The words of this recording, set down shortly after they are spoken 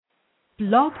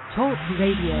Blog Talk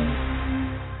Radio.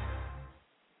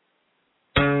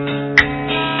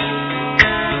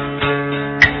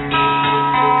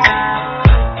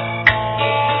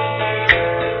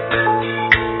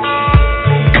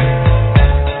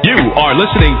 Are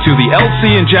listening to the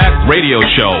LC and Jack radio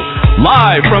show,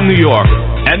 live from New York.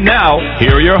 And now,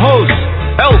 here are your hosts,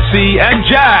 LC and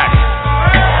Jack.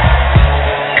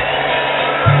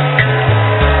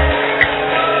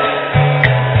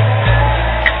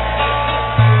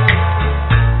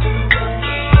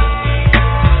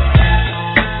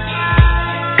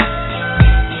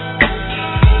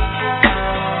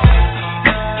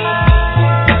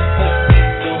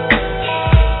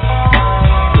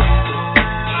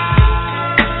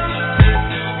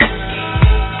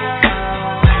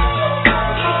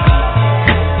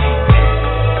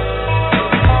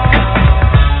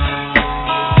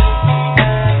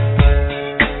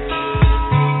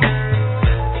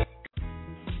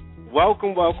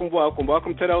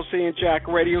 Welcome to the LC and Jack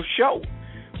radio show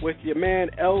with your man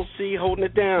LC holding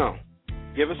it down.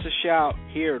 Give us a shout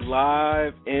here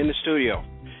live in the studio.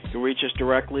 You can reach us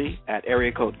directly at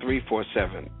area code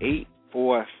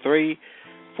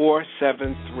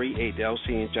 347-843-4738, the LC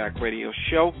and Jack radio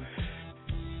show.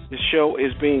 This show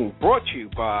is being brought to you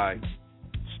by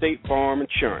State Farm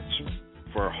Insurance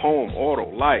for home,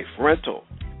 auto, life, rental,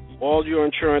 all your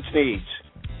insurance needs.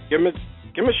 Give them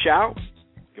a shout,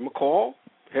 give them a call.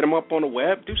 Hit them up on the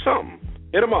web. Do something.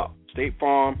 Hit them up.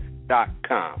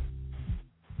 StateFarm.com.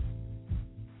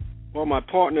 Well, my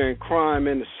partner in crime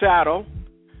in the saddle,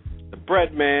 the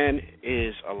bread man,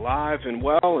 is alive and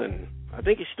well, and I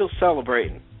think he's still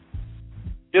celebrating.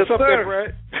 Yes, What's up sir. there,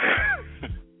 Brett?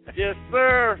 Yes,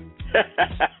 sir.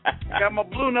 Got my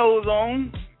blue nose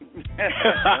on.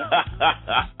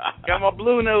 Got my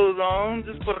blue nose on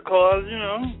just for the cause, you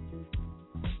know.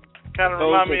 Kind of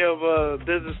remind me of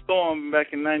Desert Storm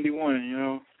back in '91, you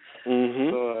know. Mm-hmm.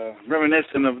 So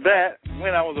reminiscent of that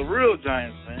when I was a real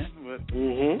Giants fan, but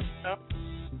you know,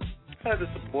 had to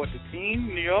support the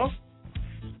team, New York,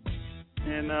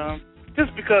 and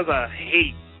just because I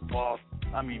hate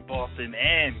Boston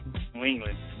and New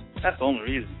England, that's the only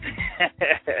reason.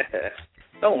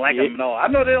 Don't like them at all. I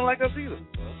know they don't like us either.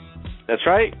 That's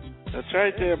right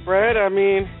there, Brad. I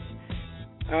mean.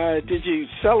 Did you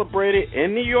celebrate it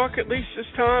in New York at least this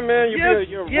time, man?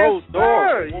 You're a road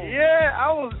dog. Yeah,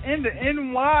 I was in the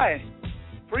NY,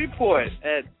 Freeport,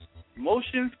 at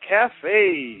Motions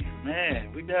Cafe.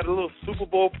 Man, we had a little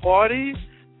Superbowl party.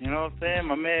 You know what I'm saying?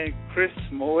 My man Chris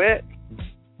Moet,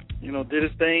 you know, did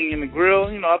his thing in the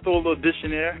grill. You know, I threw a little dish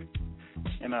in there.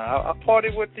 And I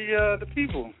partied with the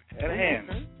people at hand.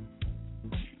 Okay.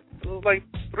 It was like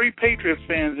 3 Patriots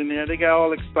fans in there. They got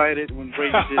all excited when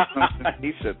Brady did something.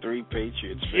 He said 3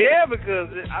 Patriots fans. Yeah, because,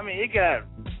 it got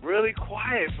really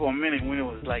quiet for a minute when it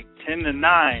was like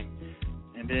 10-9.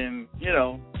 And then, you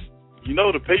know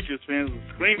the Patriots fans were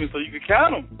screaming so you could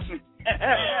count them.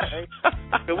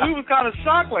 And we was kind of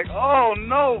shocked, like, oh,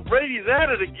 no, Brady's at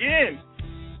it again.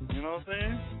 You know what I'm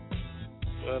saying?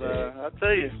 But I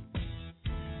tell you,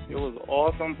 it was an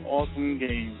awesome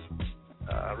game.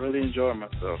 I really enjoyed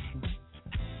myself.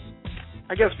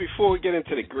 I guess before we get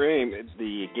into the game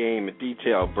in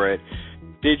detail, Brett,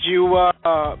 did you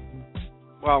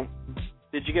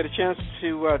get a chance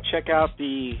to check out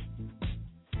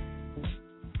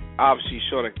obviously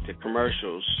sort of the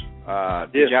commercials?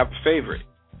 Did you have a favorite?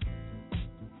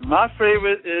 My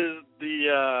favorite is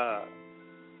the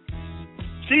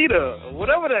cheetah,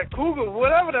 whatever that cougar,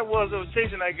 whatever that was that was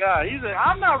chasing that guy. He said,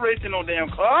 "I'm not racing no damn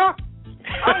car.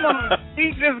 I'm going to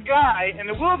beat this guy in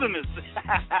the wilderness."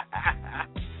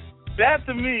 That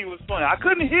to me was funny. I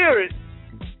couldn't hear it,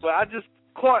 but I just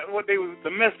caught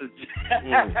the message.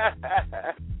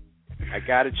 I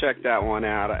got to check that one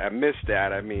out. I missed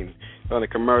that. I mean, on the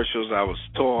commercials I was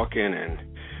talking,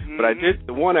 but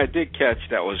the one I did catch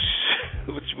that was,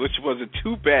 which wasn't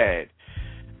too bad.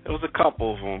 There was a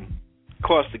couple of them. Of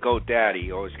course, the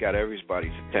GoDaddy always got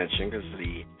everybody's attention because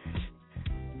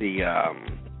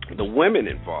the women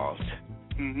involved.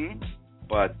 Mm-hmm.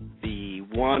 But the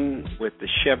one with the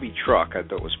Chevy truck, I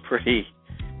thought was pretty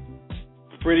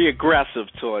aggressive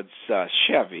towards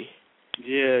Chevy.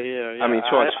 Yeah. I mean,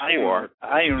 towards Ford.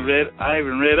 I even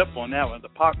read up on that one. The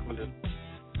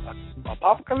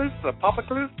Apocalypse.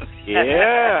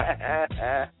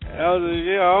 Yeah.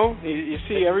 You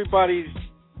see, everybody's.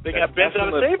 They got bent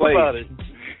out of shape about it.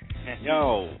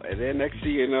 And then next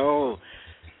thing you know,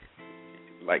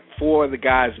 like 4 of the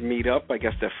guys meet up. I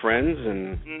guess they're friends,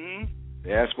 and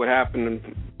they ask what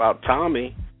happened about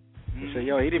Tommy. He said,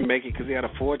 he didn't make it because he had a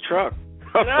Ford truck.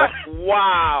 I was like,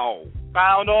 wow.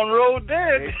 Found on road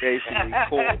dead. They basically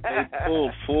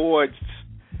pulled Ford's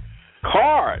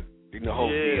car in the whole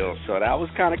deal. So that was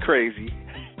kind of crazy.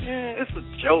 Yeah, it's a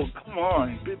joke. Come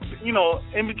on. You know,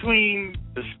 in between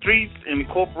the streets and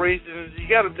corporations, you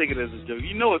got to take it as a joke.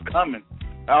 You know it's coming.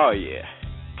 Oh, yeah.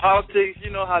 Politics, you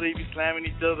know how they be slamming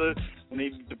each other when they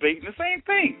be debating the same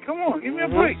thing. Come on, give me a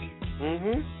break.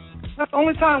 That's the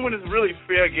only time when it's really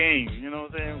fair game. You know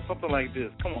what I'm saying? Something like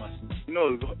this. Come on. You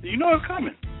know it's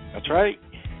coming. That's right.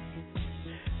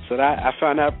 So I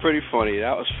found that pretty funny.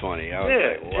 That was funny. I was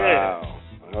like, wow.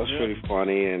 That was pretty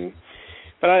funny.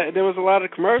 But there was a lot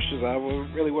of commercials I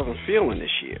really wasn't feeling this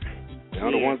year. You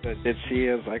know, the ones I did see,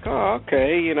 I was like, oh,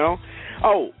 okay, you know.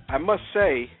 Oh, I must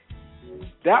say,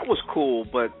 that was cool,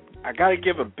 but I got to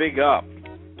give a big up,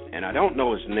 and I don't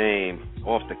know his name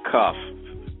off the cuff.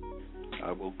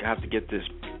 We'll have to get this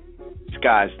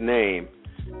guy's name.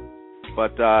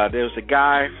 But there's a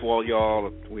guy, for all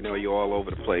y'all, we know you're all over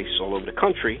the place, all over the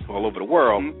country, all over the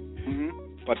world.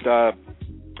 But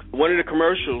one of the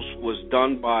commercials was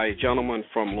done by a gentleman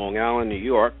from Long Island, New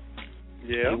York.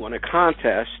 Yeah. He won a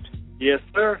contest. Yes,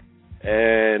 sir.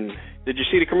 And did you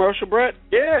see the commercial, Brett?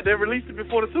 Yeah, they released it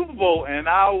before the Super Bowl, and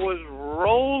I was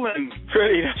rolling.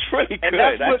 That's pretty good. And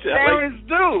that's what parents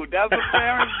do. That's what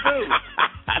parents do.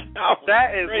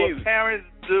 That is crazy. What parents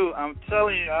do. I'm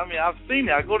telling you. I mean, I've seen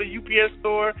it. I go to UPS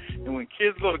store, and when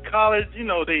kids go to college, you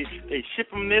know, they ship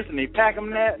them this and they pack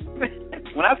them that.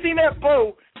 When I seen that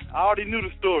bow, I already knew the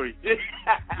story. It's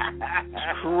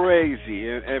crazy.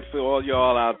 And for all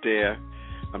y'all out there,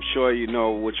 I'm sure you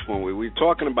know which one we're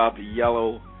talking about. The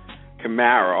yellow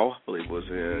Camaro, I believe was,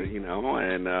 you know,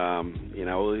 and, you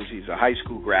know, he's a high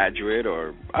school graduate,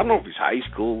 or I don't know if he's high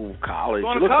school, college.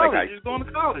 He's going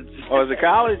to college. Oh, is it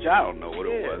college? I don't know what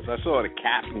it was. I saw the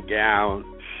cap and gown.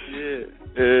 Yeah.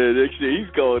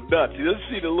 He's going nuts. You just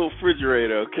see the little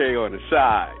refrigerator, okay, on the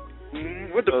side.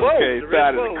 With the boat. Okay,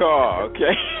 side of the car,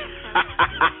 okay.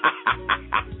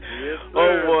 Yes,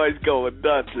 oh, boy, he's going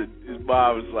nuts. And his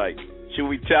mom was like, should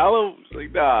we tell him? It's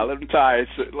like, nah, let him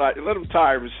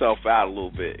tire himself out a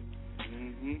little bit.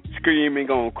 Screaming,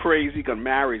 going crazy, gonna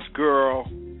marry his girl.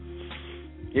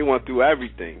 He went through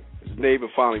everything. His neighbor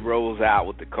finally rolls out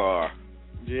with the car.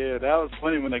 Yeah, that was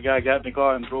funny when the guy got in the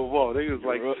car and drove off. He was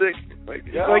like sick. Like,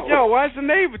 yo, why is the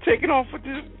neighbor taking off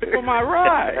for my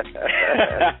ride?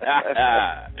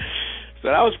 So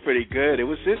that was pretty good. It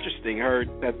was interesting. Heard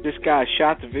that this guy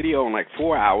shot the video in like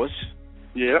 4 hours.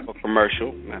 Yeah. A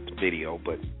commercial, not the video,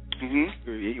 but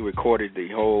he recorded the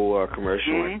whole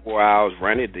commercial in like 4 hours,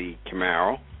 rented the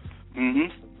Camaro.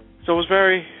 So it was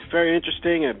very, very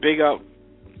interesting. And big up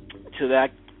to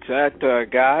that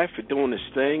guy for doing this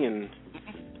thing. And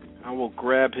I will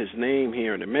grab his name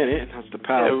here in a minute. That's the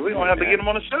power. Yeah, we're going to have to get him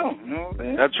on the show. You know what I'm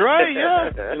saying? That's right,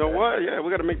 yeah. You know what? Yeah, we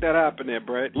got to make that happen there,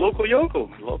 Brett. Local yokel.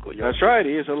 That's right.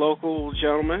 He is a local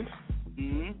gentleman.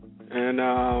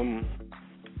 And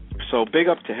so big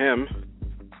up to him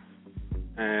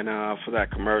and for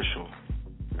that commercial.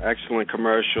 Excellent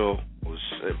commercial. Was,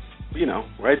 you know,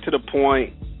 right to the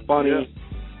point, funny.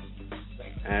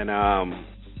 And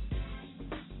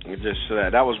just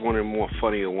that was one of the more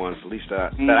funnier ones, at least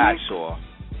that I saw.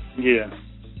 Yeah.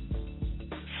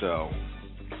 So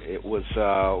it was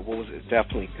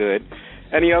definitely good.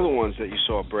 Any other ones that you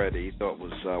saw, Brett, that you thought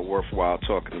was worthwhile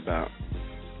talking about?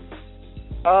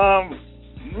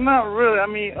 Not really. I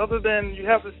mean, other than you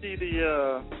have to see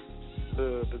the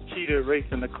cheetah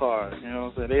racing the car. You know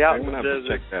what I'm saying? They out in the desert. I'm gonna have to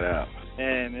check that out.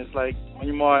 And it's like when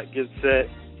your mark gets set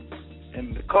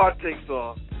and the car takes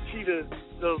off, the cheetah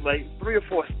does like 3 or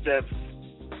 4 steps,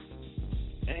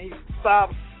 and he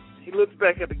stops. He looks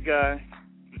back at the guy.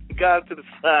 The guy's to the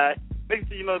side. Next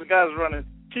thing you know, the guy's running.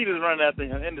 Cheetah's running after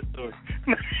him. End of story.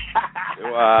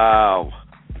 Wow.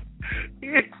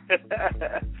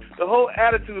 The whole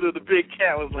attitude of the big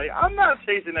cat was like, I'm not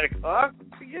chasing that car.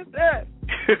 Forget that.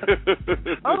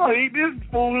 I'm going to eat this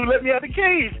fool who let me out the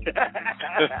cage.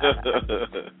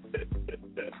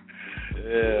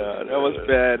 Yeah, that was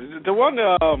bad. The one,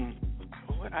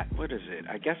 what is it?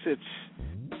 I guess it's,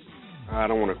 I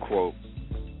don't want to quote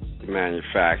the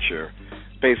manufacturer.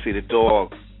 Basically, the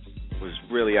dog was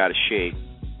really out of shape.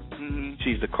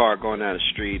 Sees the car going down the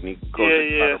street, and he goes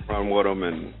to run with him,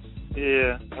 and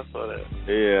yeah, I saw that.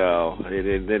 Yeah,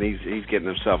 and then he's getting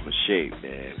himself in shape,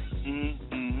 man.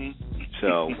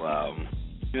 So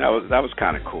that was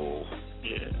kind of cool.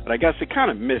 Yeah, but I guess it kind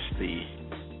of missed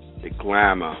the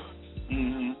glamour,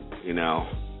 you know.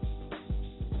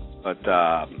 But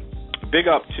big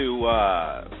up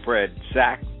to Fred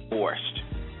Zach Forst,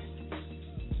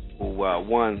 who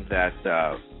won that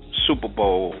Super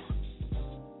Bowl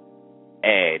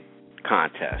ad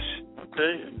contest.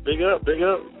 Okay. Big up. Be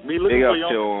looking Big for up you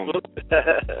on to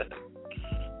Facebook.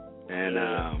 And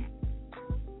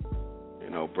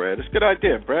Brad, it's a good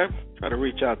idea, Brad. Try to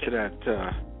reach out to that.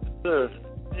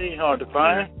 He ain't hard to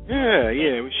find.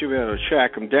 Yeah. We should be able to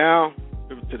track him down.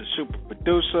 Give it to the super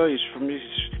producer.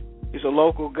 He's a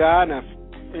local guy, now,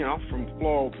 from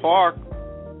Floral Park.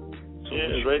 So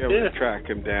we should be able to track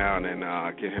him down and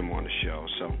get him on the show.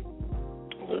 So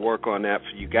we'll work on that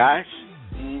for you guys.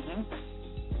 Mhm.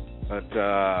 But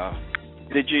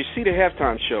did you see the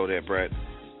halftime show there, Brad?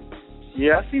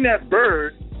 Yeah, I seen that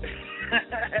bird.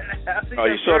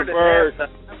 You saw the bird? I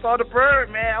saw the bird,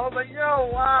 man. I was like, yo,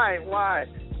 why?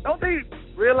 Don't they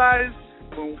realize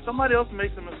when somebody else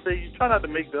makes a mistake, you try not to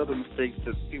make the other mistakes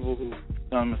to people who've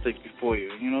done mistakes before you.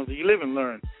 So you live and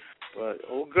learn. But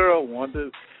old girl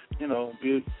wanted to,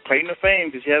 be claim to fame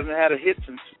because she hasn't had a hit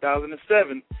since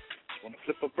 2007. She want to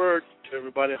flip a bird to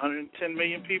everybody, 110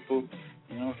 million people.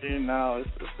 You know what I'm saying? Now it's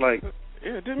like...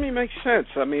 Yeah, it didn't even make sense.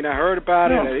 I mean, I heard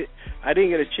about it. I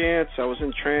didn't get a chance. I was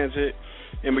in transit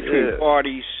in between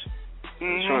parties. I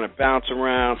was trying to bounce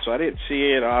around, so I didn't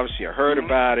see it. Obviously, I heard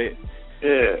about it.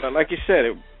 Yeah. But like you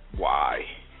said, why?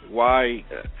 Why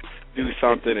do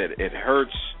something that it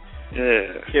hurts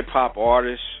hip-hop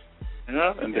artists?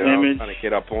 Yeah, and the image. Trying to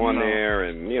get up on there,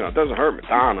 and, it doesn't hurt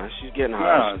Madonna. She's getting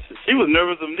hurt. No, she was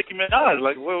nervous of Nicki Minaj.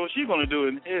 Like, what was she going to do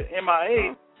in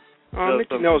MIA?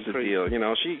 Nicki knows the deal.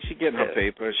 She getting her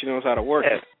paper. She knows how to work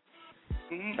it.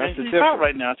 Mm-hmm. That's the she's difference. hot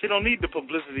right now. She don't need the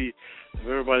publicity of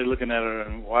everybody looking at her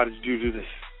and why did you do this?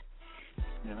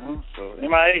 So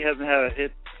MIA hasn't had a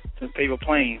hit since Paper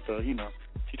Plane. So she's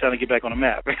trying to get back on the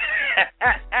map.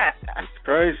 It's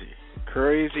crazy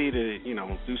to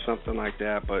do something like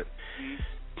that. But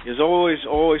there's always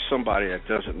somebody that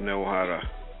doesn't know how to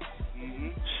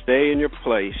stay in your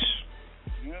place.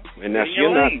 And that's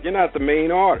you're not the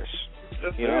main artist.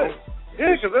 That's it. Yeah,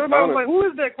 because everybody was like, "Who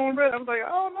is that Cornbread?" I was like, "I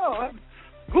don't know.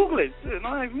 Google it. Don't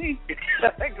ask me."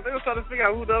 Because they were trying to figure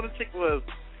out who the other chick was,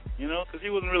 because he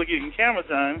wasn't really getting camera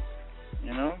time,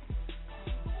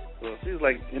 So she was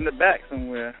like in the back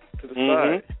somewhere to the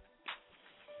side.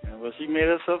 But she made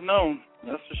herself known.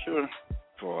 That's for sure.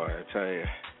 Boy, I tell you.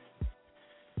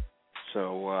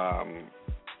 So.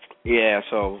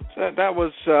 So that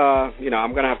was,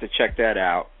 I'm going to have to check that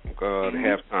out. The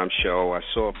halftime show. I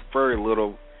saw very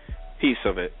little piece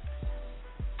of it.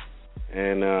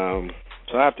 And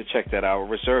so I have to check that out.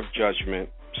 Reserve judgment.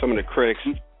 Some of the critics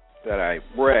that I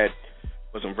read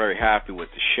wasn't very happy with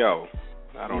the show.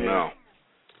 I don't know.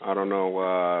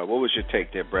 What was your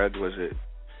take there, Brad? Was it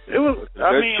a good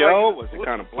show? Was it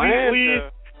kind of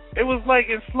bland? It was like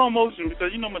in slow motion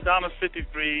because, Madonna's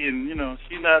 53 and,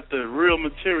 she's not the real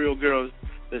material girl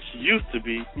that she used to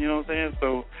be, you know what I'm saying?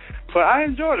 So, but I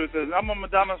enjoyed it because I'm a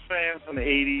Madonna fan from the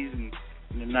 80s and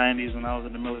in the 90s when I was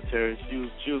in the military.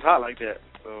 She was hot like that.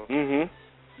 So,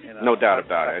 no doubt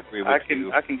about it. I agree with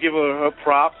you. I can give her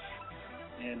props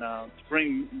and to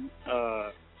bring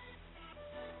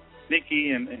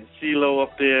Nikki and CeeLo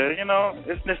up there,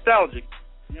 it's nostalgic.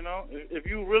 If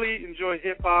you really enjoy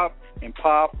hip-hop and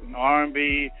pop and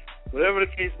R&B, whatever the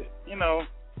case,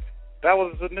 that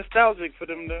was nostalgic for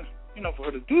them to, for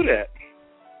her to do that.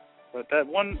 But that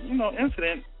one,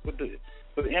 incident with the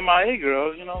MIA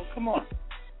girls, come on.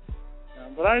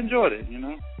 But I enjoyed it,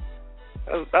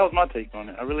 That was my take on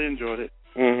it. I really enjoyed it.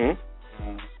 That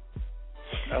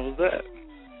was that.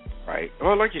 Right.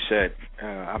 Well, like you said,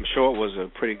 I'm sure it was a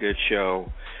pretty good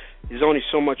show. There's only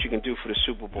so much you can do for the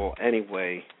Super Bowl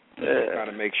anyway. Try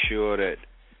to make sure that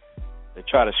they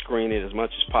try to screen it as much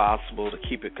as possible to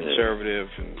keep it conservative,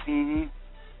 and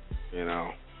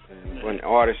and when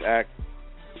artists act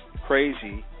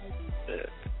crazy,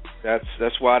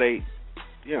 that's why they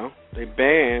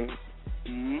ban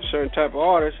certain type of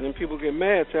artists, and then people get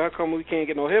mad. Say, how come we can't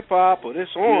get no hip hop or this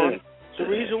on? It's the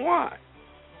reason why.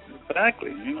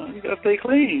 Exactly. You gotta stay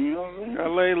clean. You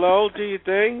gotta lay low, do your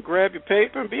thing, grab your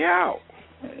paper, and be out.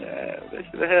 Yeah, they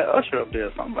should have had Usher up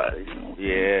there, somebody.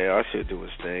 Yeah, Usher do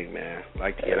his thing, man.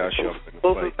 Like to get Usher up in the place.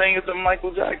 Closest thing is to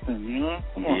Michael Jackson,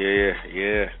 Come on.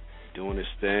 Yeah, doing his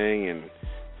thing, and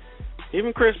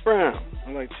even Chris Brown.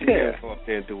 I like to see him go up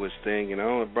there and do his thing.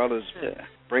 The brother's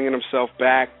bringing himself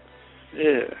back.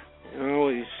 Yeah.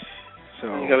 He's. So,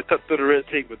 you got to cut through the red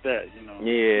tape with that,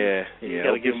 Yeah. You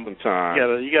got to give him some time.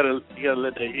 You got to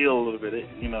let that heal a little bit.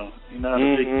 You know how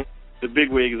the big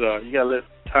wigs are. You got to let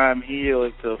time heal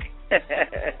until.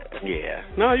 Yeah.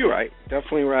 No, you're right.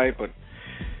 Definitely right, but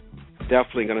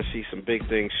definitely going to see some big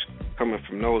things coming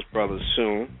from those brothers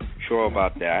soon. Sure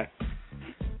about that.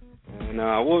 And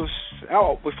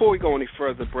before we go any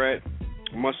further, Brett,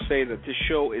 I must say that this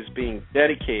show is being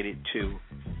dedicated to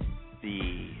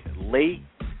the late,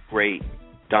 great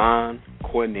Don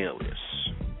Cornelius.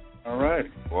 All right.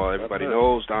 Well, everybody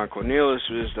knows Don Cornelius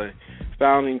is the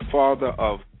founding father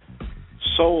of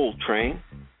Soul Train.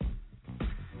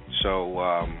 So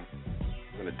I'm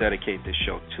going to dedicate this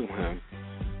show to him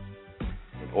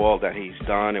and all that he's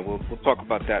done. And we'll talk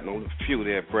about that in a few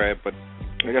there, Brad. But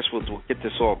I guess we'll get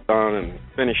this all done and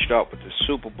finished up with the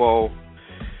Super Bowl.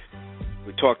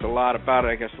 We talked a lot about it,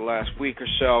 I guess, the last week or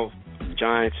so. The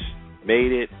Giants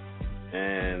made it,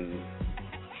 and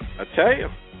I tell you,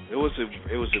 it was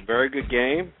a very good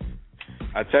game.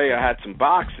 I tell you, I had some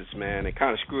boxes, man. They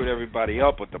kind of screwed everybody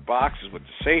up with the boxes with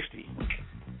the safety.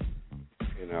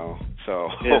 You know, so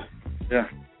yeah.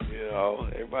 You know,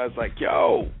 everybody's like,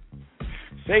 "Yo,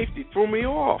 safety threw me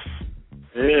off."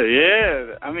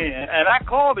 Yeah. I mean, and I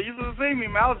called it. You should have seen me,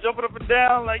 man. I was jumping up and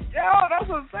down like, yo, that's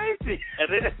a safety.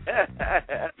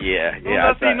 Yeah.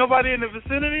 I see nobody in the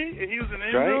vicinity, and he was in the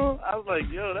end zone. I was like,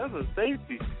 yo, that's a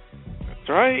safety. That's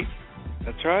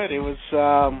right. It was.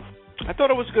 I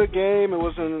thought it was a good game. It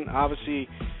wasn't obviously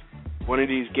one of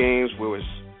these games where it was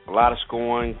a lot of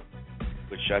scoring,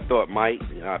 which I thought might.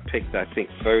 You know, I picked, I think,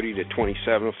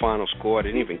 30-27 final score. I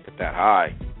didn't even get that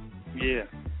high. Yeah.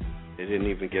 It didn't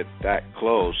even get that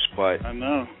close, but I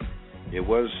know it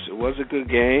was a good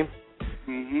game.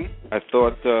 Mhm. I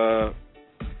thought the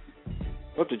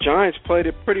Giants played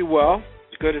it pretty well,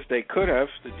 as good as they could have.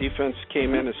 The defense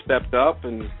came in and stepped up,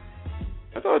 and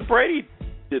I thought Brady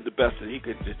did the best that he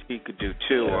could do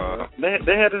too. Yeah.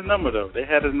 They had his number though. They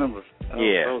had his number. That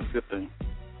was a good thing.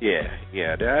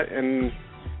 Yeah, that, and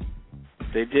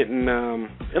they didn't.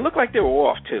 It looked like they were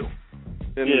off too.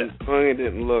 It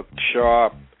didn't look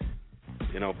sharp.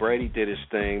 You know, Brady did his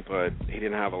thing, but he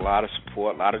didn't have a lot of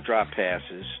support, a lot of drop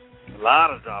passes.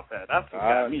 That's what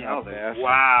got me. I was like,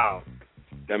 wow.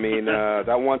 I mean,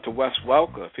 that one to Wes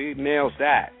Welker, if he nails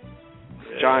that,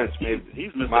 Giants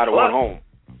might have went home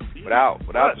without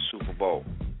the Super Bowl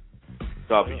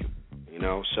W. You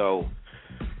know, so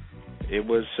it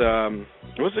was an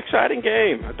exciting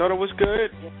game. I thought it was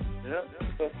good.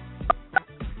 Yeah.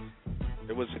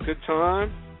 It was a good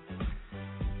time,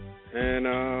 and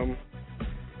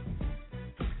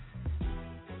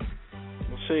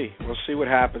we'll see what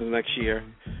happens next year.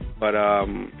 But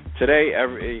today,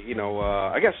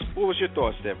 I guess, what was your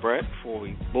thoughts there, Brett? Before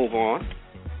we move on.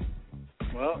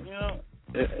 Well,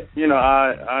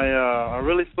 I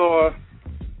really saw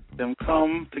them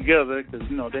come together because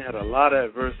they had a lot of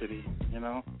adversity,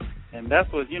 and that's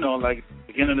what like at the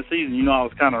beginning of the season, I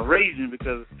was kind of raging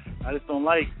because I just don't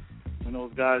like when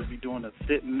those guys be doing the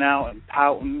sitting out and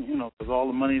pouting, because all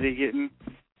the money they're getting,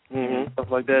 and stuff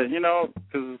like that,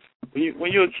 because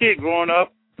when you're a kid growing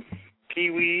up,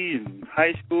 Pee-wee and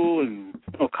high school and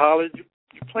college,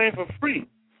 you're playing for free.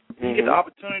 You get the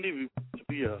opportunity to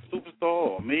be a superstar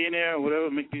or a millionaire or whatever,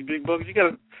 make these big bucks. You got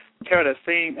to carry that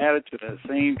same attitude, that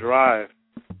same drive,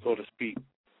 so to speak.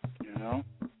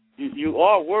 You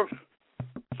are worth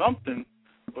something,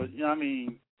 but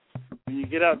when you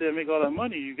get out there and make all that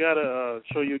money, you got to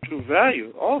show your true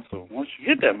value. Also, once you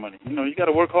get that money, you got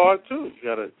to work hard too. You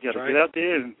got to get out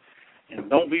there and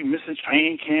don't be missing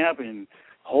training camp and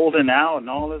holding out and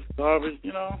all this garbage.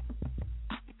 Because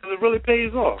it really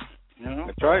pays off.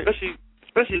 That's right.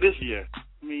 Especially this year.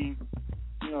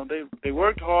 They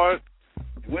worked hard,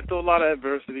 went through a lot of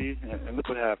adversity, and look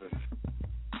what happens.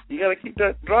 You got to keep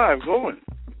that drive going.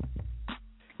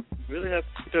 You really have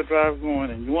to keep that drive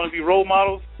going. And you want to be role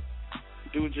models,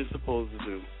 do what you're supposed to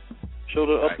do. Show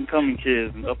the up-and-coming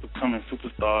kids and up-and-coming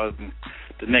superstars and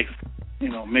the next,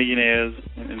 millionaires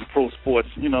in pro sports,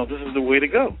 this is the way to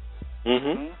go.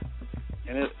 And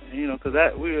because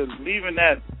we're leaving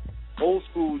that old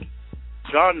school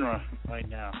genre right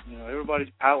now.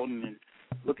 Everybody's pouting and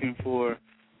looking for,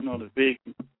 the big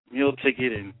meal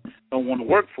ticket and don't want to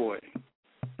work for it.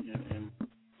 And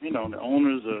the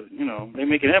owners are, they're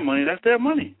making that money. That's their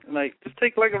money. Like, just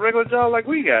take like a regular job like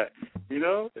we got.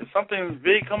 If something's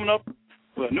big coming up,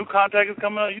 a new contract is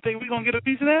coming up, you think we're going to get a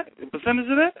piece of that? A percentage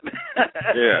of that?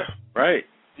 Yeah, right.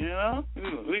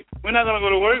 We're not going to go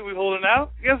to work. We're holding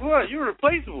out. Guess what? You're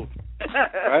replaceable.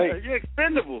 Right. You're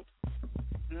expendable.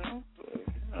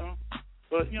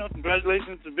 But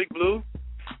congratulations to Big Blue.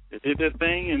 They did their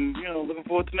thing, and looking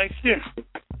forward to next year.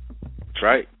 That's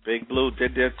right. Big Blue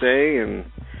did their thing, and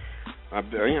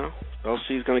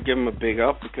LC's going to give them a big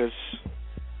up because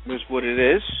it's what it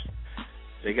is.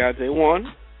 They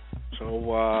won. So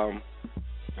I'm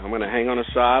going to hang on the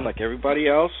side like everybody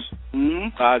else.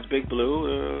 Besides Big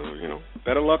Blue,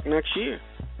 better luck next year.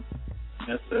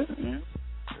 That's it, man.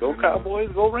 Go Cowboys,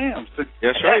 go Rams.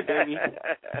 That's right, baby.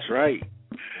 That's right.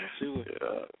 Let's see what.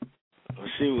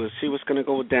 We'll see what's going to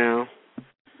go down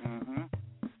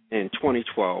in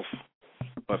 2012.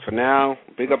 But for now,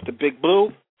 big up to Big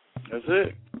Blue. That's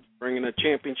it. Bringing a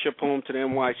championship home to the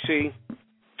NYC.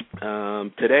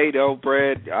 Today, though,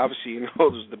 Brad, obviously, it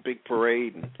was the big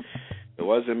parade, and it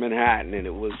was in Manhattan, and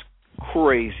it was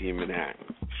crazy in Manhattan.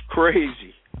 It was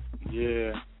crazy.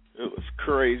 Yeah. It was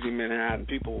crazy in Manhattan.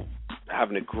 People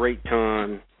having a great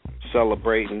time,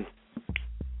 celebrating.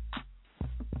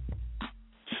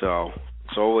 So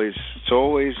it's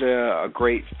always a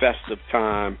great festive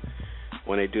time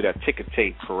when they do that ticker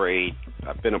tape parade.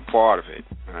 I've been a part of it.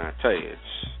 I tell you,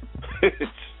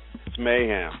 it's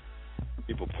mayhem.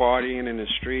 People partying in the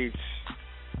streets.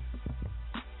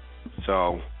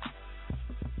 So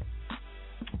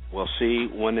we'll see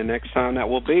when the next time that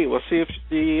will be. We'll see if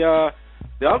the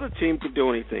other team can do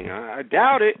anything. I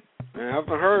doubt it. We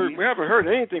haven't heard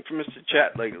anything from Mr.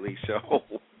 Chat lately. So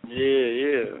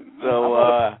yeah.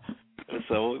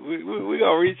 So we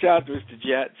gonna reach out to Mr.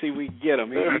 Chat, see if we can get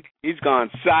him. He's gone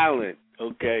silent.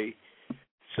 Okay.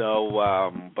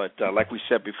 So, but like we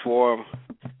said before,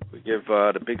 we give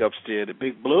the big ups to the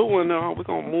Big Blue, and we're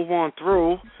going to move on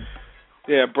through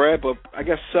there, Brad. But I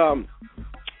guess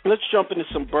let's jump into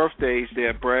some birthdays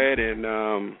there, Brad, and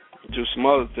do some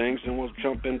other things, and we'll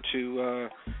jump into the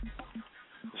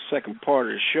second part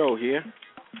of the show here.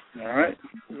 All right.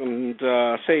 And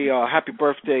say happy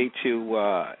birthday to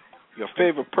your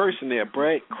favorite person there,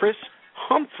 Brad, Chris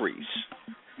Humphreys.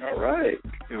 All right.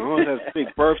 That's a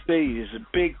big birthday. He's a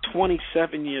big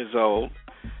 27 years old.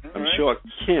 I'm sure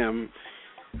Kim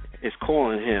is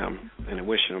calling him and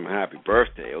wishing him a happy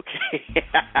birthday, okay?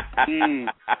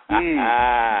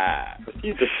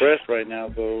 He's depressed right now,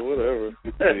 so whatever.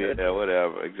 Yeah,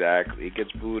 whatever, exactly. He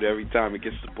gets booed every time he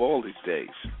gets the ball these days.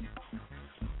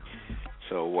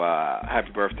 So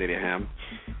happy birthday to him.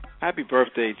 Happy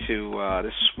birthday to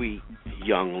this sweet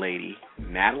young lady,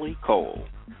 Natalie Cole.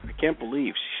 I can't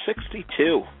believe she's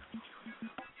 62.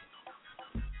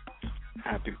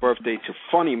 Happy birthday to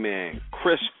funny man,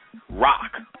 Chris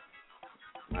Rock.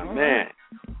 My man.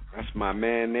 That's my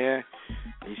man there.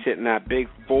 He's hitting that big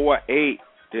 4-8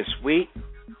 this week.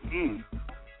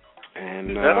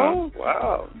 And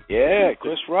wow. Yeah,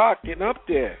 Chris Rock getting up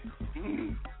there.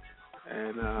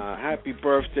 And happy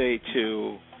birthday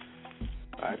to,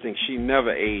 I think she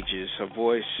never ages. Her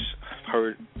voice, I've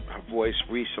heard her voice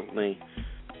recently,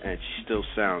 and she still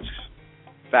sounds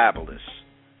fabulous.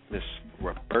 Miss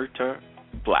Roberta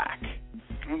Black.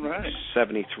 All right.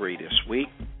 73 this week.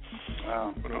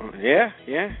 Wow. Yeah.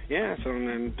 So,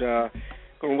 and going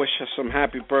to wish her some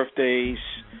happy birthdays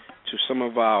to some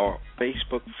of our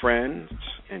Facebook friends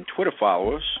and Twitter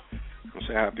followers. I'll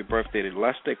say happy birthday to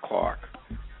Lester Clark,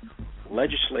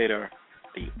 legislator,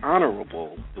 the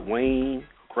Honorable Dwayne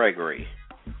Gregory,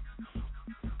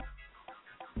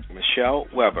 Michelle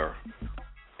Weber,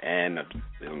 and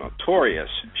the notorious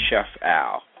Chef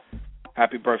Al.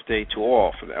 Happy birthday to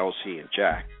all from the LC and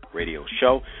Jack radio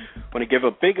show. I want to give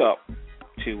a big up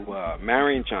to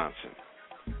Marion Johnson,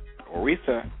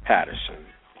 Aretha Patterson,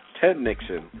 Ted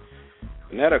Nixon,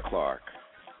 Netta Clark,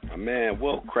 my man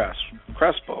Will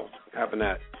Crespo, having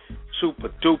that super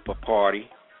duper party,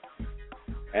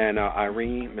 and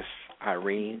Miss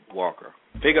Irene Walker.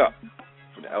 Big up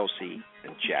for the LC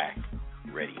and Jack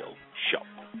radio show.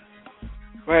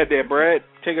 Go ahead there, Brad.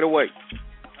 Take it away.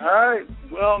 All right.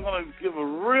 Well, I'm going to give a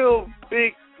real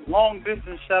big,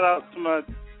 long-distance shout-out to my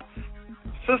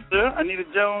sister, Anita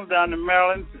Jones, down in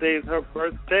Maryland. Today is her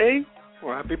birthday.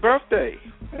 Well, happy birthday.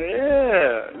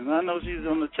 Yeah. And I know she's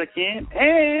on the check-in.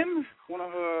 And one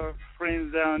of her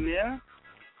friends down there,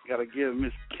 got to give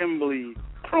Miss Kimberly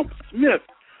Crump-Smith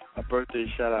a birthday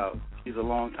shout-out. She's a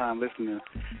long-time listener.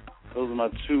 Those are my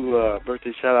two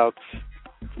birthday shout-outs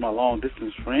to my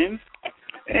long-distance friends.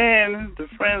 And the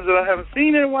friends that I haven't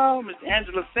seen in a while, Miss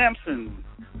Angela Sampson.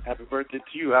 Happy birthday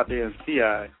to you out there in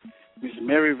CI. Miss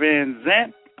Mary Van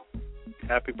Zant.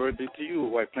 Happy birthday to you,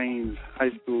 White Plains High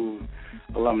School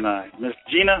alumni. Miss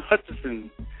Gina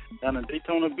Hutchison down in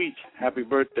Daytona Beach. Happy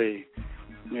birthday.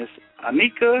 Miss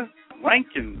Anika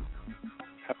Rankin.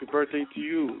 Happy birthday to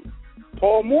you.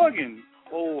 Paul Morgan,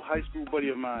 old high school buddy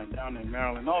of mine down in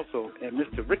Maryland also. And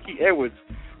Mr. Ricky Edwards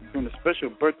doing a special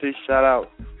birthday shout out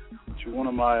to one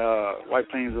of my White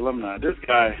Plains alumni. This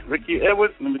guy, Ricky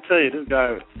Edwards, let me tell you, this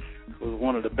guy was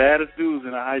one of the baddest dudes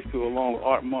in the high school along with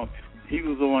Art Monk. He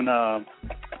was on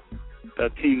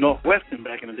that team Northwestern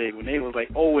back in the day when they was like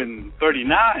 0-39.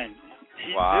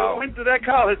 He still went to that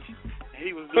college.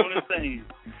 He was doing his thing.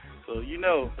 So, you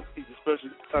know, he's a special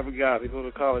type of guy. They go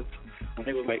to college when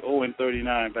they was like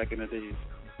 0-39 back in the days.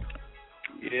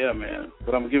 Yeah, man.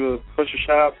 But I'm going to give a special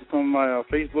shout-out to some of my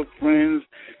Facebook friends,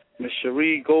 Miss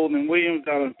Cherie Golden Williams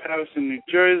down in Patterson, New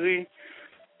Jersey.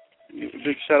 Give a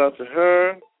big shout-out to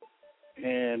her.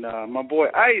 And my boy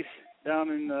Ice down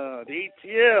in the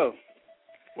ATL.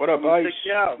 What up, Ice? Check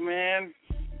you out, man.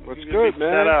 What's good,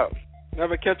 man? Shout out.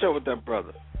 Never catch up with that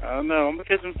brother. I don't know. I'm going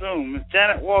to catch him soon. Miss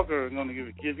Janet Walker is going to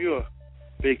give you a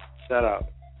big shout-out.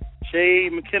 Shay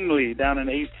McKinley down in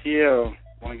ATL.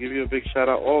 I want to give you a big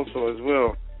shout-out also as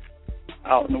well.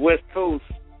 Out in the West Coast,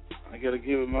 I got to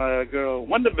give my girl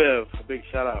Wonder Bev a big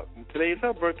shout-out. And today is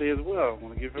her birthday as well. I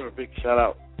want to give her a big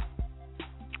shout-out.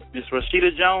 Miss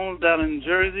Rashida Jones down in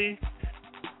Jersey.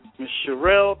 Miss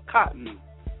Sherelle Cotton.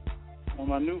 One of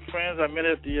my new friends I met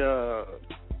at the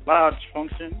lodge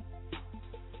function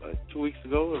 2 weeks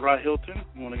ago at Rod Hilton.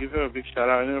 I want to give her a big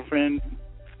shout-out. And her friend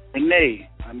Renee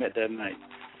I met that night.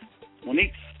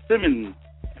 Monique Simmons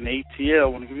in ATL, I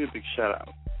want to give you a big shout-out.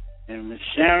 And Miss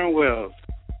Sharon Wells,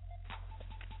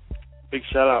 big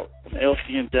shout-out on the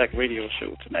LCandjack radio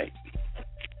show tonight.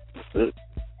 That's it.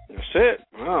 That's it.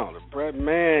 Wow, the bread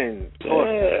man.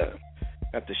 Yeah.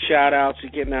 Got the shout-outs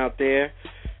you're getting out there.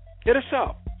 Hit us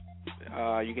up.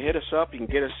 You can hit us up. You can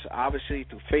get us, obviously,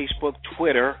 through Facebook,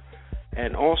 Twitter,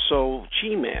 and also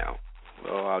Gmail.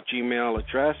 Our Gmail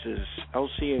address is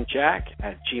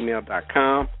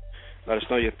lcandjack@gmail.com. Let us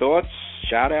know your thoughts,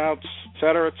 shout-outs, et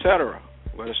cetera,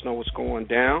 Let us know what's going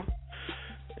down.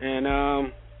 And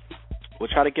we'll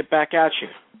try to get back at you.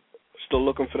 Still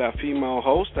looking for that female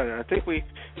host. I think we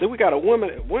got a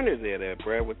winner there,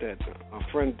 Brad, with that our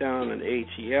friend down in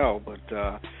ATL. But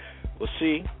we'll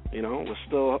see. You know, we're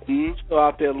still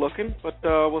out there looking. But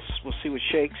we'll see what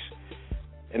shakes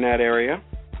in that area.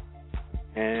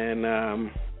 And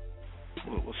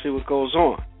we'll see what goes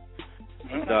on.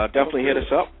 Definitely hit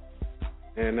us up.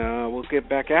 And we'll get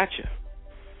back at you.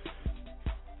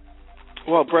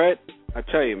 Well, Brett, I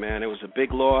tell you, man, it was a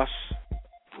big loss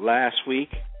last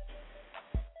week.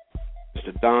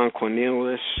 Mr. Don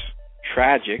Cornelius,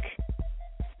 tragic,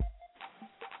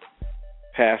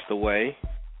 passed away.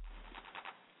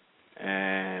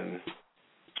 And,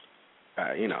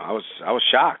 I was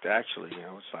shocked, actually.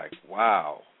 I was like,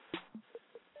 wow.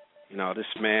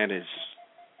 This man is...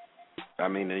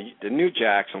 the New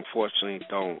Jacks, unfortunately,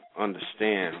 don't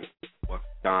understand what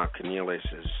Don Cornelius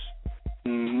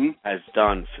has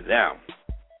done for them.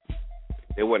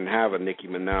 They wouldn't have a Nicki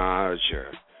Minaj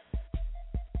or,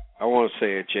 I won't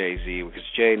say a Jay-Z, because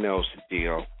Jay knows the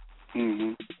deal.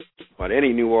 But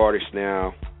any new artist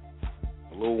now,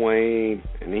 Lil Wayne,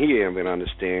 and he even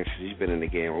understands because he's been in the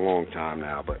game a long time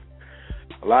now, but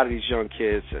a lot of these young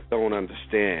kids that don't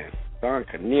understand, Don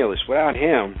Cornelius, without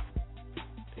him,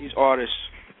 these artists,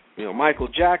 Michael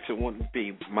Jackson wouldn't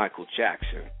be Michael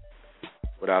Jackson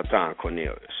without Don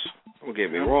Cornelius. Don't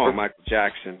get me wrong, Michael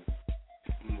Jackson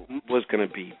was going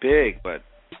to be big, but,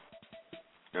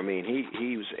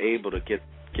 he was able to get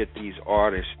these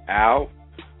artists out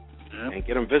and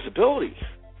get them visibility.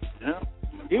 Yeah.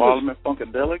 Parliament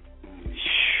Funkadelic.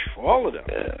 All of them.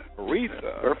 Yeah.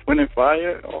 Aretha. Earth, Wind &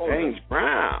 Fire. James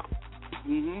Brown.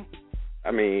 You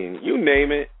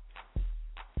name it.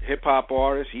 Hip-hop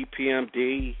artists,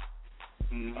 EPMD.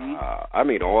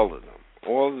 All of them.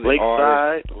 All of the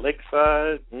artists.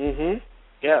 Lakeside.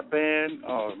 Gap Band.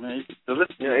 Oh, man.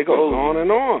 It goes on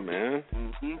and on, man.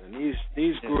 And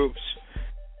these groups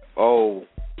owe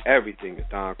everything to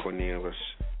Don Cornelius.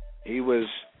 He was,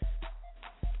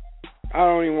 I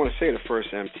don't even want to say the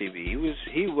first MTV.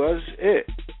 He was it.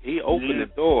 He opened the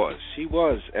doors. He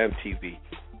was MTV.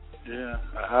 Yeah.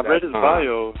 I read his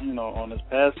bio, on his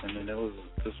passing, and it was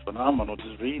just phenomenal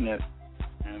just reading it.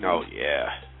 Oh, yeah.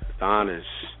 Don is,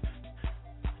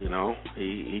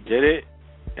 he did it,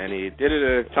 and he did it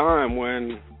at a time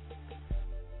when,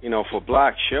 for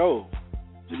Black Show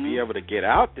to be able to get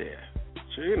out there.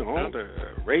 So, the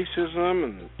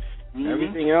racism and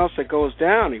everything else that goes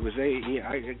down, I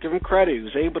give him credit. He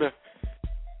was able to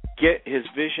get his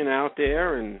vision out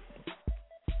there and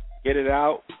get it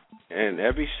out, and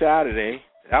every Saturday,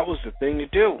 that was the thing to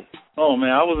do. Oh,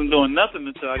 man, I wasn't doing nothing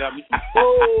until I got me some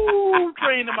Soul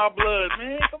Train in my blood,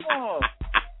 man. Come on.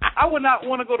 I would not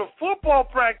want to go to football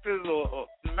practice or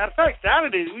matter of fact,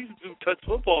 Saturdays, we used to do touch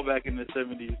football back in the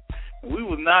 70s. We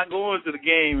was not going to the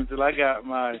game until I got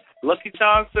my Lucky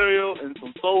Charms cereal and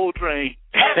some Soul Train.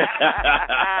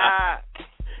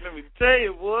 Let me tell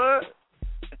you, boy.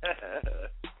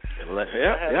 If I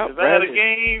had a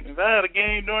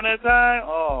game during that time,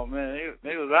 oh man,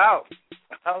 they was out.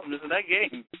 I was missing that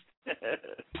game.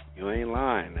 You ain't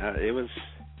lying.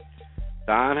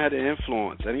 Don had an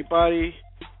influence. Anybody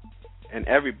and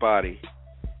everybody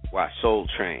watched Soul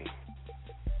Train.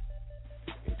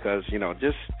 because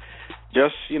just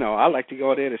I like to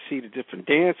go there to see the different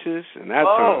dances, and that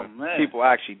time people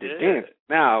actually did dance.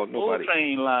 Now nobody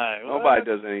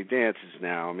does any dances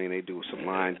now. I mean, they do some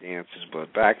line dances,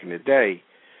 but back in the day,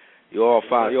 you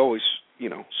always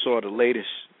saw the latest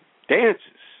dances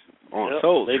on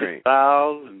Soul Train.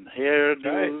 Styles and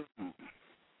hairdos.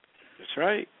 That's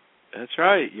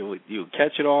right. You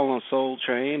catch it all on Soul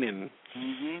Train, and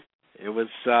it was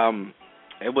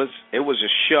a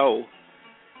show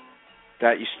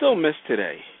that you still miss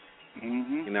today.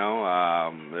 It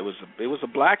was a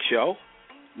black show.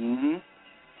 It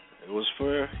was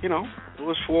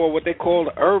for what they call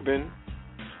the urban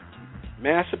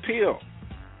mass appeal.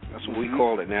 That's what we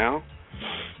call it now.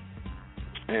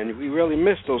 And we really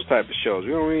miss those type of shows.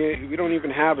 We don't even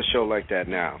have a show like that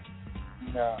now.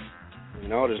 No.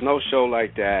 There's no show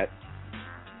like that.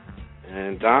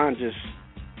 And Don just,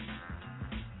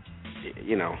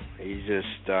 he's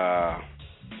just,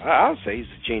 I would say he's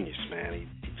a genius, man. He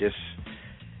just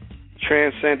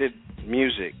transcended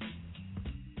music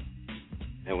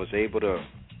and was able to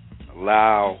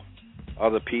allow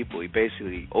other people. He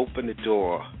basically opened the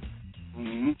door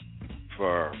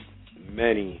for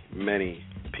many, many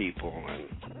people. And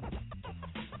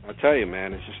I tell you,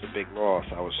 man, it's just a big loss.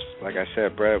 I was, like I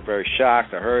said, very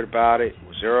shocked. I heard about it. It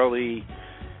was early,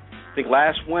 I think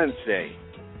last Wednesday.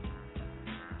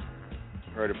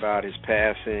 Heard about his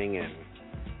passing, and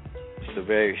it's a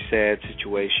very sad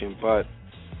situation. But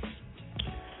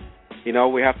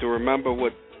we have to remember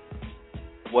what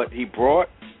he brought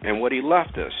and what he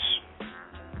left us.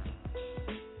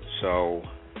 So,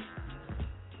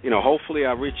 hopefully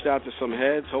I reached out to some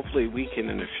heads. Hopefully we can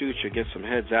in the future get some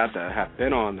heads out that have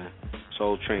been on the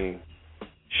Soul Train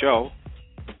show.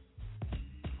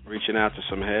 Reaching out to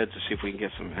some heads to see if we can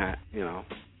get some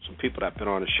people that have been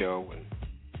on the show and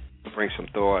bring some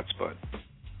thoughts. But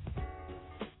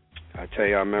I tell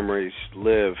you, our memories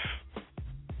live.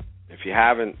 If you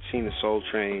haven't seen the Soul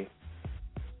Train,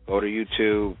 go to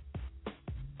YouTube.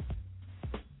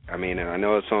 I mean, I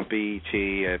know it's on BET.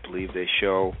 I believe they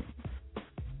show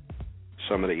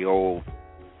some of the old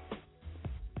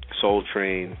Soul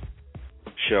Train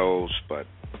shows, but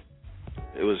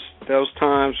those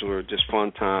times were just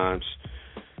fun times.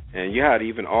 And you had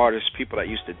even artists, people that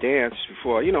used to dance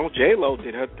before. J-Lo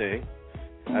did her thing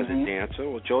as a dancer.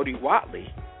 Well, Jody Watley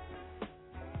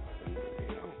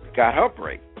got her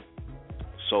break.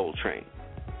 Soul Train.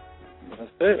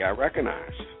 That's it. Got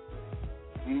recognized.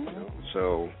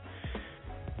 So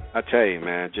I tell you,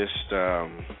 man, just the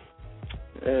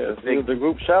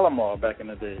group Shalimar back in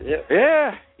the day.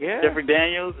 Yeah. Jeffrey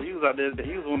Daniels, he was out there.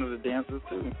 He was one of the dancers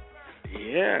too.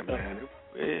 Yeah, man.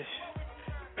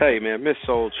 Tell you, man, miss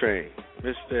Soul Train.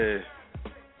 Miss the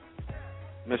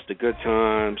good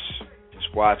times.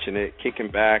 Just watching it,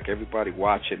 kicking back. Everybody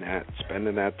watching that,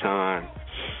 spending that time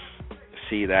to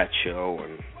see that show,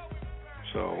 and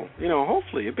so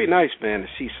hopefully it'd be nice, man, to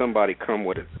see somebody come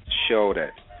with a show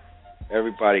that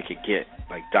everybody could get,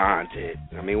 like Don did.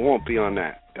 I mean, it won't be on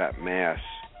that mass,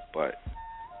 but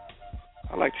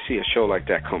I'd like to see a show like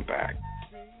that come back.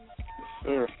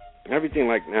 Sure. Everything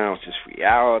like now is just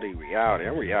reality.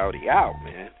 I'm reality out,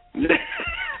 man.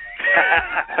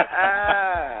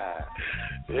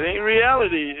 It ain't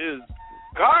reality. It's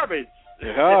garbage.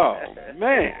 Oh,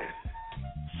 man.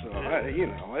 So, it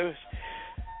was...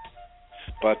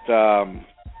 But,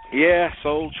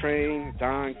 Soul Train,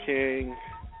 Don King.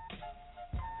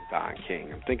 I'm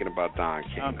thinking about Don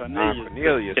King. Don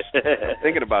Cornelius. I'm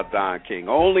thinking about Don King.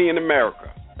 Only in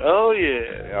America. Oh,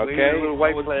 yeah. Okay? Little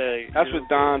white flag. That's what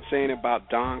Don's saying about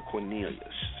Don Cornelius.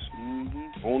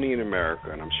 Only in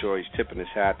America. And I'm sure he's tipping his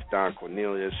hat to Don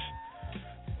Cornelius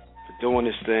for doing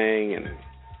this thing and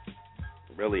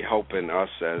really helping us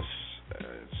as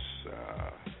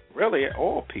really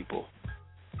all people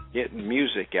getting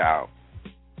music out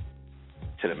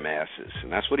to the masses.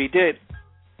 And that's what he did.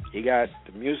 He got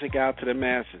the music out to the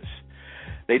masses.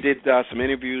 They did some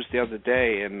interviews the other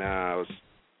day, and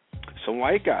some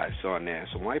white guys on there,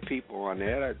 some white people on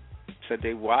there that said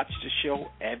they watched the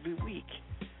show every week.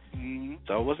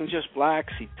 So it wasn't just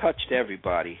blacks. He touched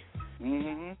everybody.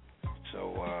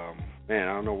 So, man,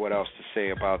 I don't know what else to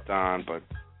say about Don, but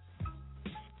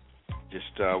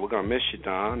just we're going to miss you,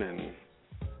 Don,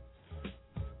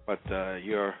 but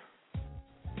you're,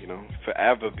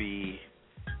 forever be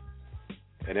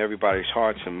in everybody's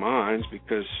hearts and minds,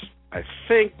 because I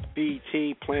think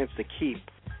BET plans to keep,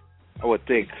 I would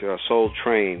think, Soul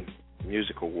Train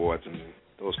Music Awards and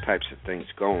those types of things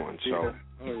going. So,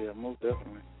 yeah, most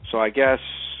definitely. So I guess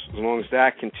as long as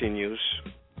that continues,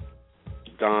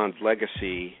 Don's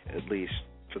legacy, at least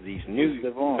for these new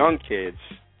young kids,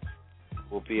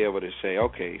 will be able to say,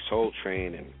 okay, Soul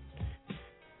Train, and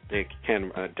they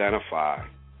can identify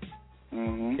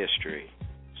history.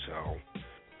 So,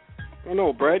 I don't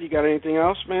know, Brad, you got anything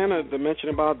else, man, to mention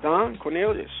about Don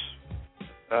Cornelius?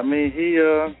 I mean,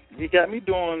 he got me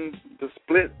doing the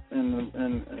split and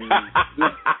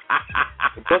the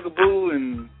bugaboo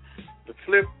and the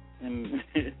flip and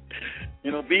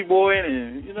b-boying,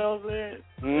 and you know what I'm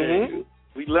saying.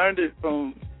 We learned it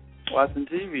from watching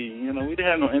TV. We didn't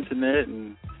have no internet,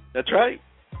 and that's right.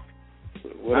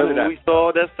 Whatever we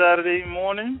saw that Saturday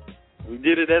morning, we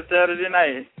did it that Saturday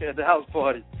night at the house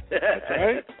party. That's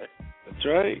right. That's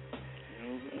right.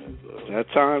 That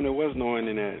time there was no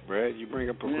internet, Brad. You bring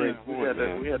up a great point,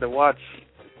 man. We had to watch.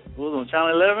 What was on Channel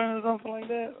 11 or something like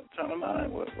that? Channel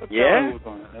 9? What channel was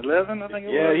on? 11, I think it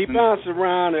was. Yeah, he bounced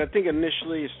around. I think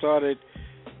initially it started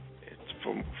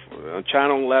from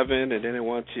Channel 11, and then it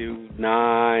went to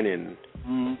 9, and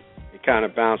it kind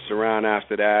of bounced around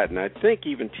after that. And I think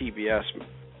even TBS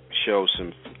shows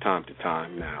him from time to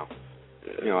time now.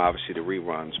 Obviously the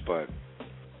reruns, but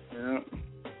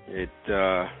it.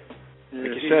 Like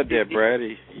you said there, Brad,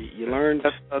 you learned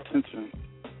attention.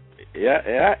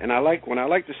 Yeah, and I like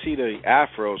to see the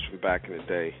afros from back in the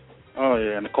day. Oh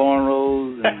yeah, and the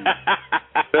cornrows and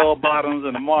bell bottoms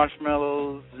and the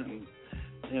marshmallows and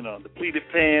the pleated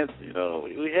pants.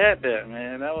 We had that,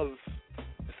 man. That was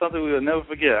something we will never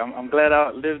forget. I'm glad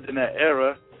I lived in that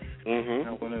era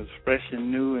when it was fresh and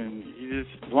new. And as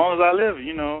long as I live,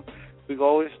 we can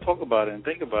always talk about it and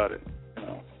think about it.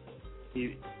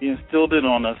 He instilled it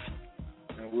on us.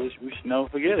 We should never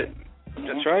forget it.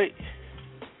 That's right.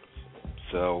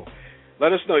 So,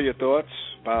 let us know your thoughts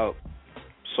about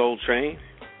Soul Train.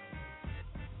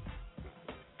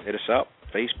 Hit us up,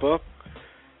 Facebook,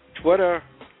 Twitter,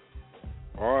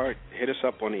 or hit us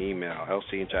up on the email,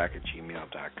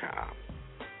 LCandjack@gmail.com.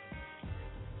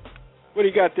 What do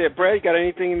you got there, Brad? You got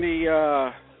anything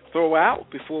to throw out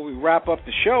before we wrap up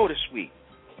the show this week?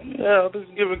 Yeah, I'll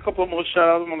just give a couple more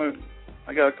shout-outs.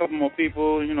 I got a couple more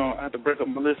people. I had to break up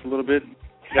my list a little bit.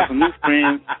 I got some new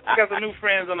friends. I got some new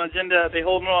friends on the agenda. They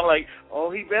holding on like,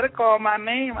 oh, he better call my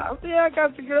name. I said, yeah, I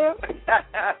got you, girl.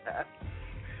 I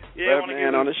want to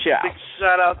give a big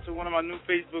shout-out to one of my new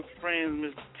Facebook friends,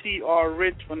 Miss T.R.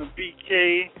 Rich from the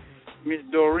BK, Miss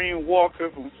Doreen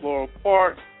Walker from Floral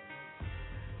Park,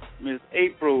 Miss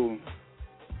April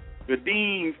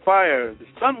Gadeen Fire, the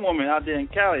stunt woman out there in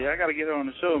Cali. I got to get her on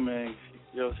the show, man.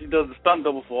 She does the stunt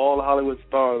double for all the Hollywood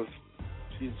stars.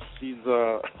 She's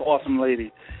an awesome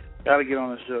lady. Got to get on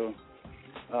the show.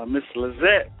 Miss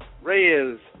Lizette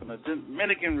Reyes from the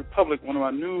Dominican Republic, one of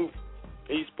my new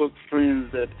Facebook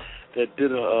friends that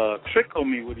did a trick on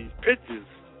me with these pictures.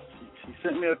 She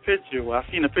sent me a picture. Well,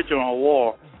 I seen a picture on her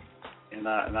wall, and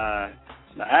I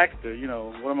asked her,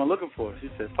 what am I looking for? She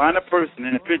said, find a person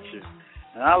in the picture.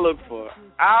 And I looked for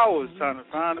hours trying to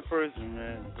find a person,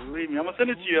 man. Believe me, I'm gonna send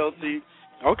it to you, LC.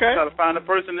 Okay. Try to find a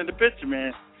person in the picture,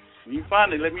 man. When you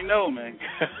find it, let me know, man.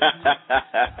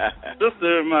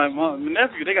 Sister and my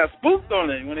nephew, they got spooked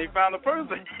on it when they found the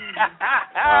person.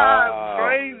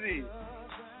 Crazy.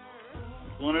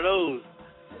 One of those.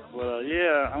 But,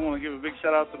 I want to give a big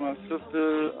shout-out to my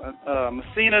sister,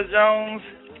 Messina Jones,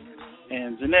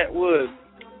 and Jeanette Wood.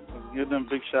 Give them a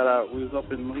big shout-out. We was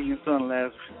up in Mohegan Sun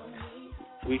last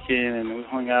weekend, and we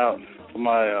hung out for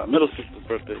my middle sister's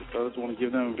birthday. So I just want to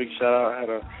give them a big shout-out. I had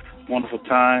a wonderful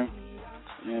time.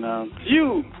 And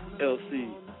you, LC,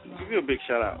 give you a big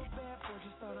shout-out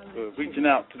for reaching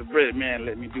out to the bread man,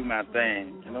 let me do my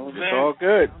thing. You know what I'm saying? It's all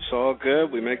good. It's all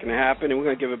good. We're making it happen. And we're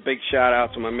going to give a big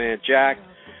shout-out to my man Jack,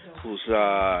 who's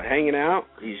hanging out.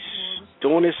 He's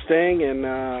doing his thing,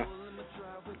 and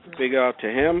big up to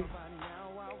him.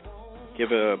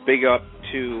 Give a big up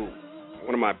to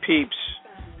one of my peeps,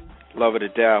 love her to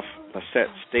death, Lisette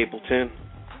Stapleton.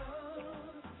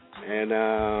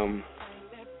 And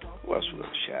who else we're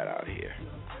going to shout out here?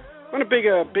 I want to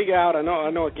big out. I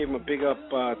know I gave him a big up,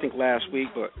 I think last week,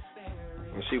 but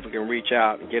we'll see if we can reach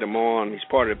out and get him on. He's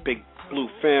part of the Big Blue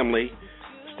family.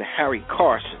 Mr. Harry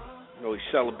Carson. He's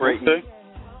celebrating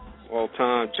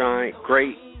all-time giant,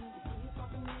 great.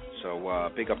 So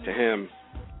big up to him.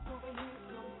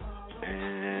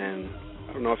 And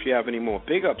I don't know if you have any more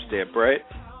big ups there, Brett,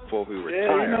 before we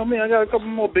retire. Yeah, you know me. I got a couple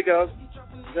more big ups.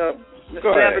 Got Mr.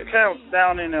 Sandra Counts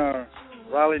down in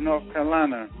Raleigh, North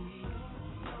Carolina.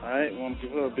 All right, want to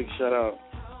give her a big shout out.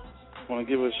 Want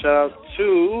to give a shout out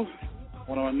to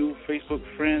one of my new Facebook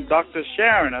friends, Dr.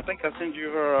 Sharon. I think I sent you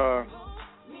her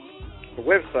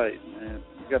website, man.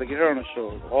 You got to get her on the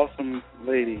show. Awesome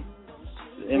lady,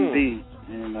 MD,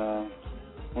 and I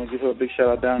want to give her a big shout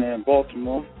out down there in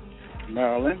Baltimore,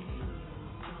 Maryland.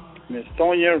 Miss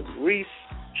Sonia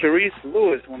Charisse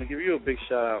Lewis, I want to give you a big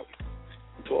shout out.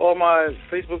 To all my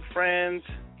Facebook friends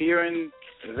here and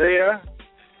there,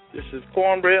 this is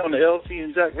Cornbread on the LC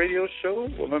and Jack radio show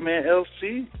with my man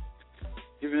LC.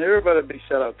 Giving everybody a big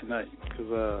shout out tonight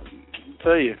because I'll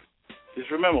tell you, just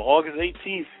remember August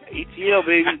 18th, ATL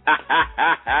baby.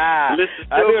 The list is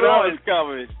still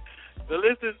growing. The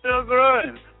list is still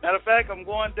growing. Matter of fact, I'm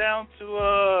going down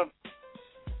to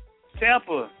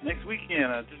Tampa next weekend.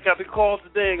 I just got the call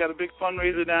today. I got a big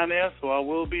fundraiser down there, so I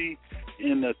will be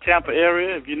in the Tampa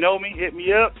area. If you know me, hit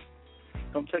me up.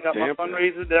 Come check out my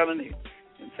fundraiser down in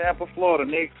Tampa, Florida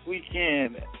next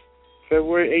weekend,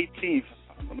 February 18th.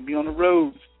 I'm going to be on the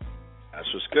road. That's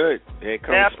what's good. Here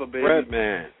comes Tampa, baby. Bread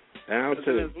Man. Down to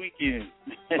this weekend.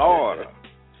 Florida.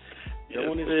 Yes,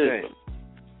 Doing his thing.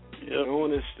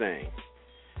 Doing his thing.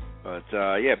 But,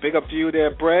 yeah, big up to you there,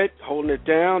 Bread. Holding it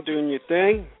down, doing your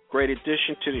thing. Great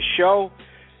addition to the show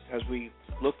as we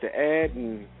look to add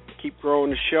and keep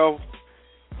growing the show.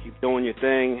 Keep doing your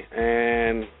thing.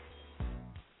 And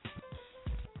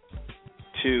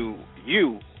to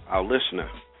you, our listener,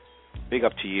 big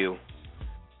up to you.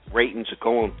 Ratings are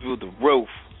going through the roof.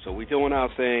 So we're doing our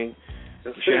thing.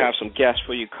 We should have some guests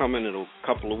for you coming in a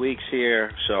couple of weeks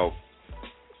here. So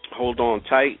hold on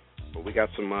tight. But we got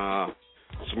some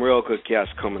real good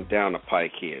guests coming down the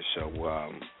pike here. So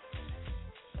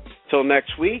till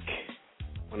next week,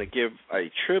 I want to give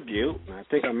a tribute. And I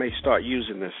think I may start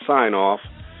using this sign-off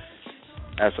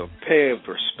as a pay of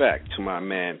respect to my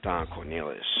man, Don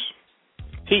Cornelius.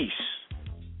 Peace,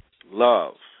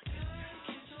 love,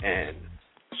 and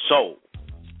soul.